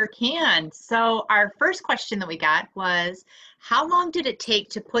 Sure can. So our first question that we got was, how long did it take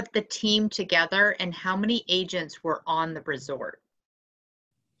to put the team together and how many agents were on the resort?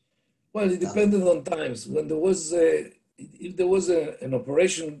 Well, it depended on times. When there was, if there was an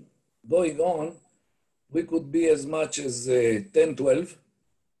operation going on, we could be as much as 10, 12.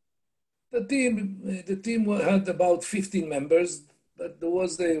 The team had about 15 members, but there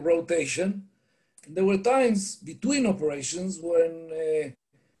was a rotation. And there were times between operations when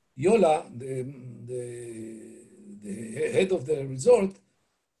Yola, the head of the resort,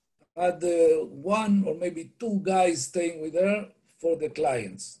 had one or maybe two guys staying with her for the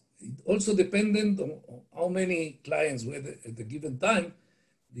clients. It also depended on how many clients were at a given time,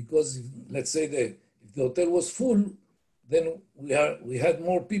 because let's say if the hotel was full, then we had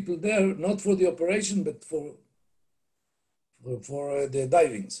more people there, not for the operation, but for the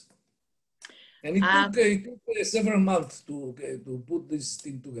divings. And it took several months to put this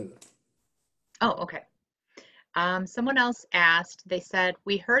thing together. Oh, okay. Someone else asked, they said,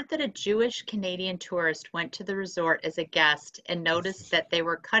 we heard that a Jewish Canadian tourist went to the resort as a guest and noticed that they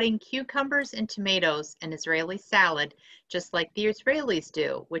were cutting cucumbers and tomatoes and Israeli salad, just like the Israelis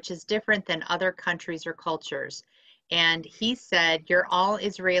do, which is different than other countries or cultures. And he said, you're all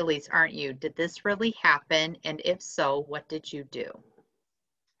Israelis, aren't you? Did this really happen? And if so, what did you do?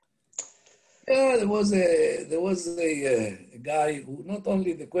 Yeah, there was a guy who not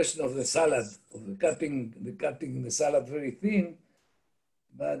only the question of the salad, of the cutting the salad very thin,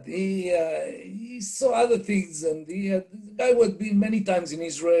 but he saw other things, and the guy had been many times in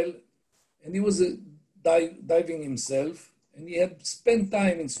Israel, and he was diving himself, and he had spent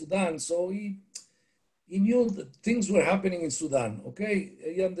time in Sudan, so he knew that things were happening in Sudan. Okay,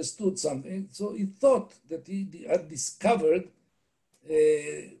 he understood something, so he thought that he had discovered.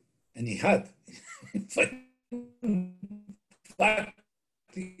 And he had, in fact,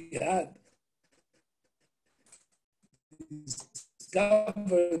 he had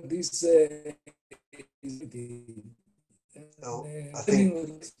discovered this. I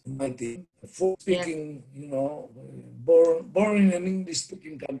think speaking, born in an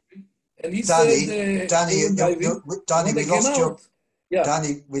English-speaking country, and he Dani, said, Dani, we lost your. Yeah.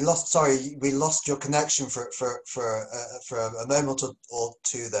 Dani, we lost your connection for a moment or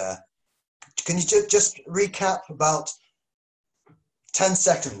two there. Can you just recap about 10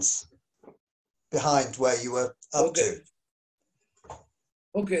 seconds behind where you were up to?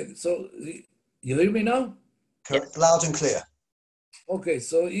 Okay, so you hear me now? Yes. Loud and clear. Okay,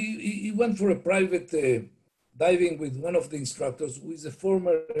 so he went for a private diving with one of the instructors, who is a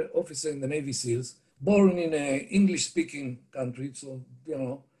former officer in the Navy SEALs, born in an English-speaking country, so,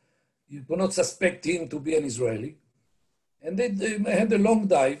 you cannot suspect him to be an Israeli. And they had a long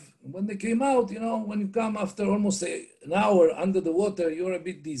dive. When they came out, when you come after almost an hour under the water, you're a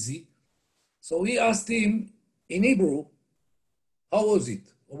bit dizzy. So he asked him in Hebrew, how was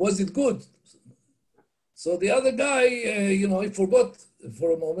it? Was it good? So the other guy, he forgot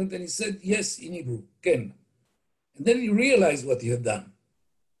for a moment, and he said, yes, in Hebrew, ken. And then he realized what he had done.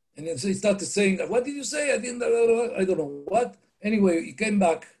 And then so he started saying, what did you say? I don't know what. Anyway, he came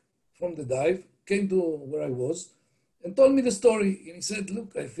back from the dive, came to where I was, and told me the story. And he said,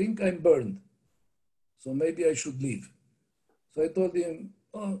 look, I think I'm burned, so maybe I should leave. So I told him,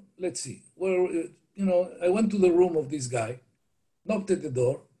 oh, let's see. Well, I went to the room of this guy, knocked at the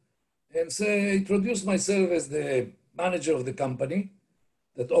door, and introduced myself as the manager of the company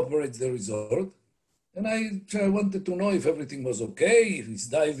that operates the resort. And I wanted to know if everything was okay, if his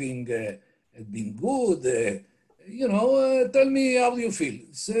diving had been good. Tell me how you feel. He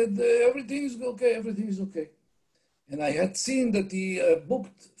said, everything is okay, everything is okay. And I had seen that he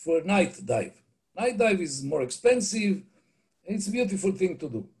booked for a night dive. Night dive is more expensive. It's a beautiful thing to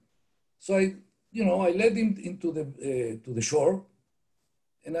do. So I led him into to the shore,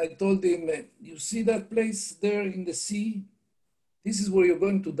 and I told him, you see that place there in the sea? This is where you're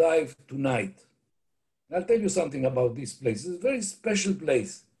going to dive tonight. I'll tell you something about this place. It's a very special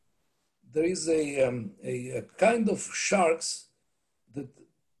place. There is a kind of sharks that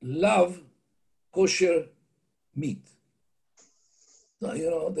love kosher meat.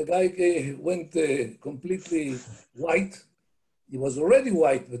 So, the guy went completely white. He was already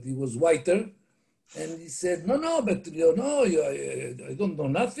white, but he was whiter. And he said, no, but I don't know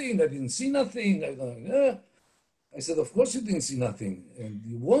nothing. I didn't see nothing. I said, of course you didn't see nothing. And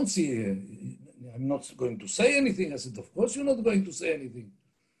you won't see. I'm not going to say anything. I said, of course you're not going to say anything.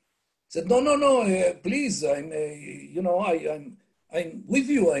 He said, no, please. I'm with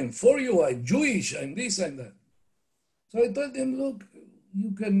you. I'm for you. I'm Jewish. I'm this and that. So I told him, look,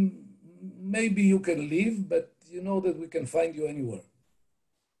 maybe you can leave, but you know that we can find you anywhere.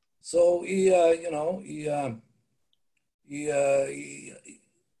 So he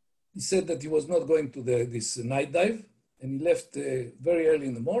said that he was not going to this night dive, and he left very early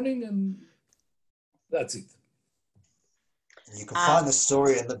in the morning, and that's it. You can find the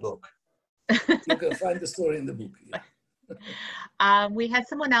story in the book. You can find the story in the book. Yeah. We had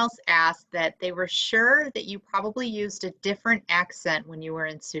someone else ask that they were sure that you probably used a different accent when you were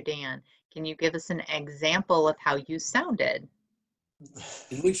in Sudan. Can you give us an example of how you sounded?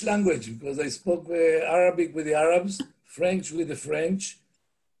 In which language? Because I spoke Arabic with the Arabs, French with the French,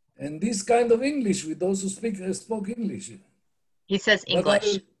 and this kind of English with those who spoke English. He says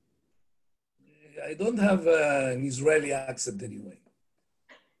English. I don't have an Israeli accent anyway.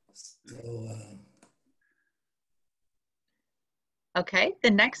 So, okay,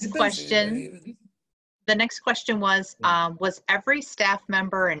 the next question was every staff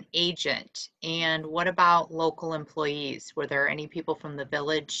member an agent? And what about local employees? Were there any people from the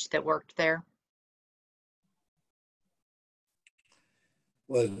village that worked there?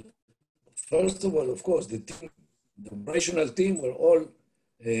 Well, first of all, of course, the operational team were all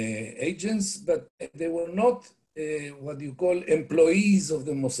agents, but they were not what you call employees of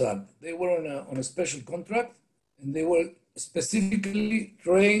the Mossad. They were on a special contract, and they were specifically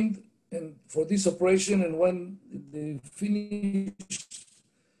trained and for this operation. And when they finished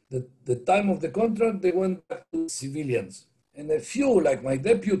the time of the contract, they went back to civilians. And a few, like my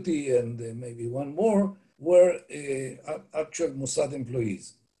deputy and maybe one more, were actual Mossad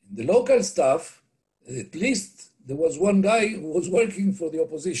employees. In the local staff, at least there was one guy who was working for the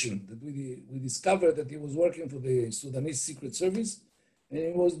opposition, that we discovered that he was working for the Sudanese Secret Service, and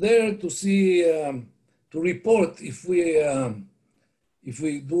he was there to see, to report if we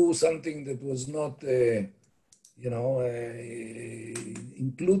do something that was not,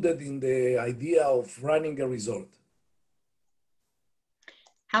 included in the idea of running a resort.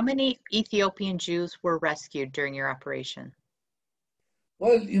 How many Ethiopian Jews were rescued during your operation?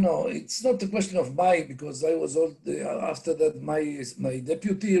 Well, it's not a question of because I was after that, my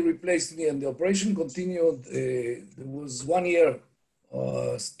deputy replaced me and the operation continued. There was 1 year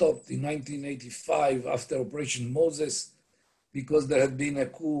stopped in 1985 after Operation Moses because there had been a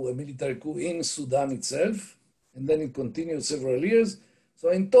military coup in Sudan itself, and then it continued several years. So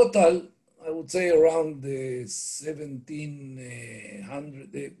in total, I would say around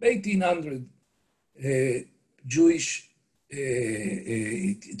 1,800 Jewish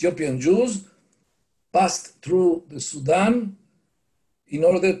Ethiopian Jews passed through the Sudan in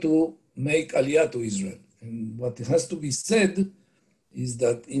order to make Aliyah to Israel. And what has to be said is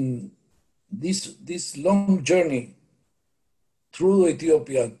that in this long journey through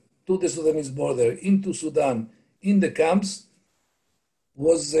Ethiopia to the Sudanese border, into Sudan, in the camps,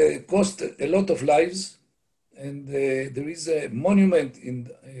 was cost a lot of lives. And there is a monument in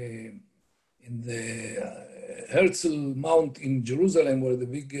the Herzl Mount in Jerusalem, where the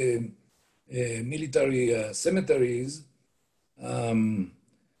big military cemetery is,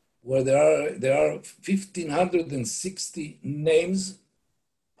 where there are 1,560 names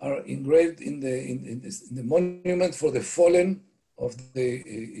are engraved in the monument for the fallen of the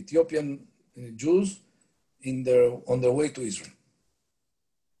Ethiopian Jews on their way to Israel.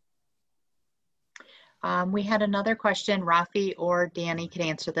 We had another question. Raffi or Dani could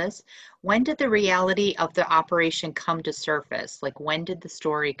answer this. When did the reality of the operation come to surface? Like, when did the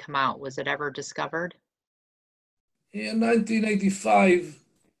story come out? Was it ever discovered? In 1985,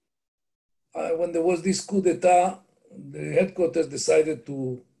 when there was this coup d'etat, the headquarters decided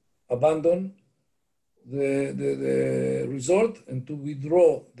to abandon the resort and to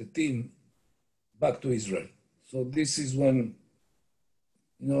withdraw the team back to Israel. So this is when,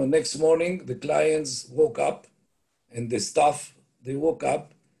 next morning, the clients woke up and the staff, they woke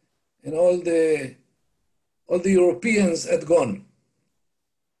up and all the Europeans had gone.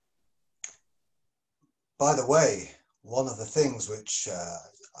 By the way, one of the things which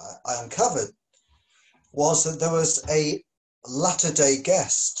I uncovered was that there was a latter-day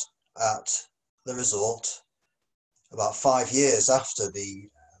guest at the resort about 5 years after the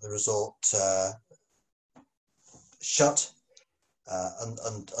resort shut,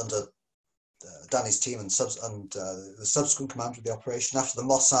 and under Dani's team and the subsequent commander of the operation. After the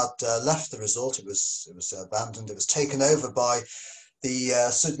Mossad left the resort, it was abandoned. It was taken over by the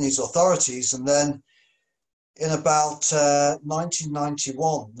Sudanese authorities, and then in about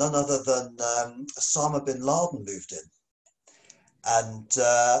 1991, none other than Osama bin Laden moved in. And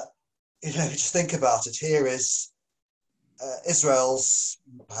just think about it. Here is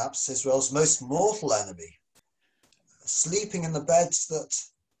perhaps Israel's most mortal enemy, sleeping in the beds that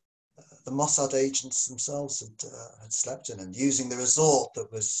the Mossad agents themselves had slept in, and using the resort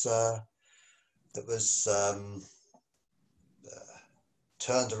that was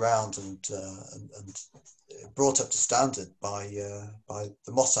turned around and brought up to standard by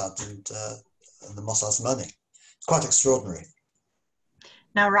the Mossad and the Mossad's money. It's quite extraordinary.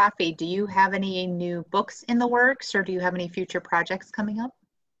 Now, Raffi, do you have any new books in the works, or do you have any future projects coming up?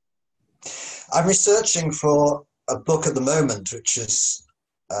 I'm researching for a book at the moment, which is,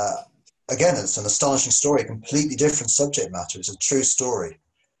 again, it's an astonishing story, a completely different subject matter. It's a true story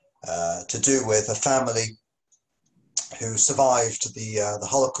to do with a family who survived the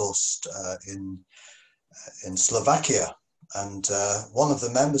Holocaust in Slovakia. And one of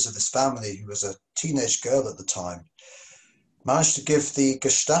the members of this family, who was a teenage girl at the time, managed to give the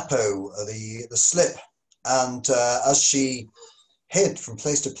Gestapo the slip. And as she hid from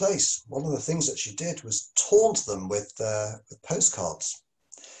place to place, one of the things that she did was taunt them with postcards.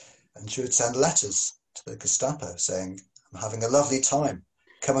 And she would send letters to the Gestapo saying, "I'm having a lovely time,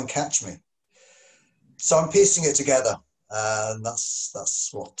 come and catch me." So I'm piecing it together, and that's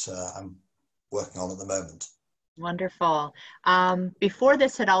what I'm working on at the moment. Wonderful. Before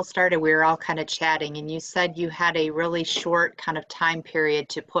this had all started, we were all kind of chatting, and you said you had a really short kind of time period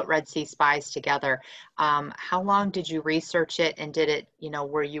to put Red Sea Spies together. How long did you research it, and did it,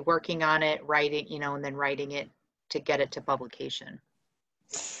 were you working on it, writing, and then writing it to get it to publication?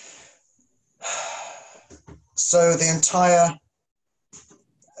 So the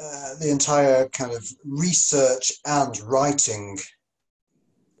entire kind of research and writing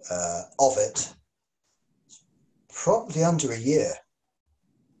of it, probably under a year.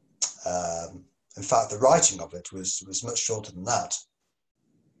 In fact, the writing of it was much shorter than that.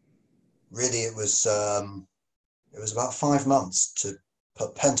 Really, it was about 5 months to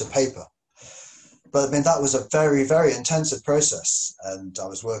put pen to paper. But I mean, that was a very, very intensive process, and I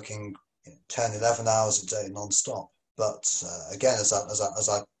was working 10, 11 hours a day non-stop. But again, as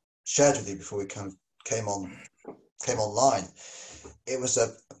I shared with you before we kind of came online, it was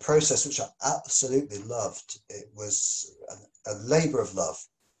a process which I absolutely loved. It was a labor of love,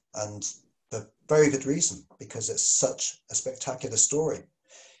 and for very good reason, because it's such a spectacular story.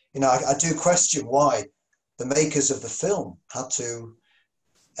 I do question why the makers of the film had to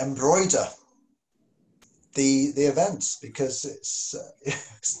embroider the events, because it's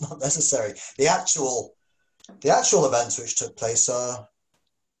not necessary. The actual events which took place are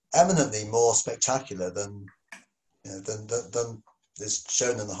eminently more spectacular than is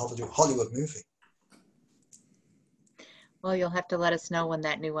shown in the Hollywood movie. Well, you'll have to let us know when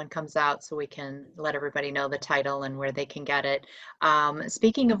that new one comes out so we can let everybody know the title and where they can get it.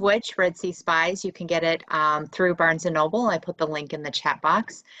 Speaking of which, Red Sea Spies, you can get it through Barnes & Noble. I put the link in the chat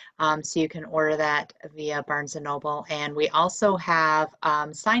box, so you can order that via Barnes & Noble. And we also have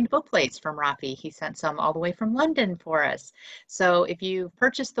signed book plates from Raffi. He sent some all the way from London for us. So if you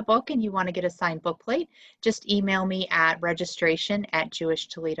purchased the book and you want to get a signed book plate, just email me at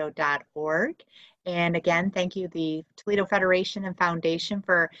registration@jewishtoledo.org. And again, thank you, the Toledo Federation and Foundation,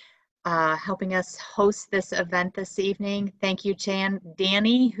 for helping us host this event this evening. Thank you,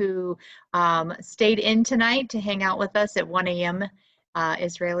 Dani, who stayed in tonight to hang out with us at 1 a.m.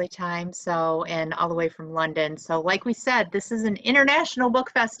 Israeli time, and all the way from London. So like we said, this is an international book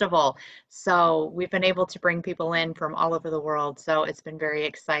festival. So we've been able to bring people in from all over the world. So it's been very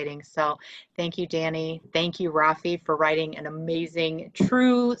exciting. So thank you, Dani. Thank you, Raffi, for writing an amazing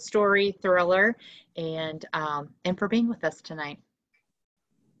true story thriller, and for being with us tonight.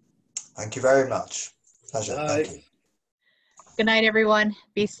 Thank you very much. Pleasure. Bye. Thank you. Good night, everyone.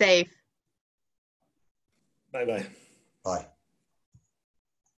 Be safe. Bye-bye. Bye.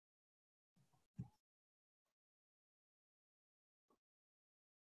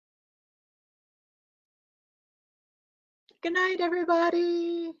 Good night,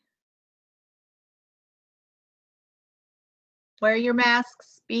 everybody. Wear your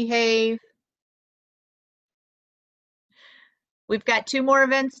masks, behave. We've got 2 more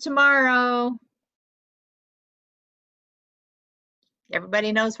events tomorrow.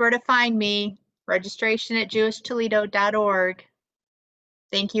 Everybody knows where to find me. Registration at jewishtoledo.org.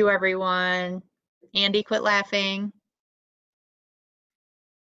 Thank you, everyone. Andy, quit laughing.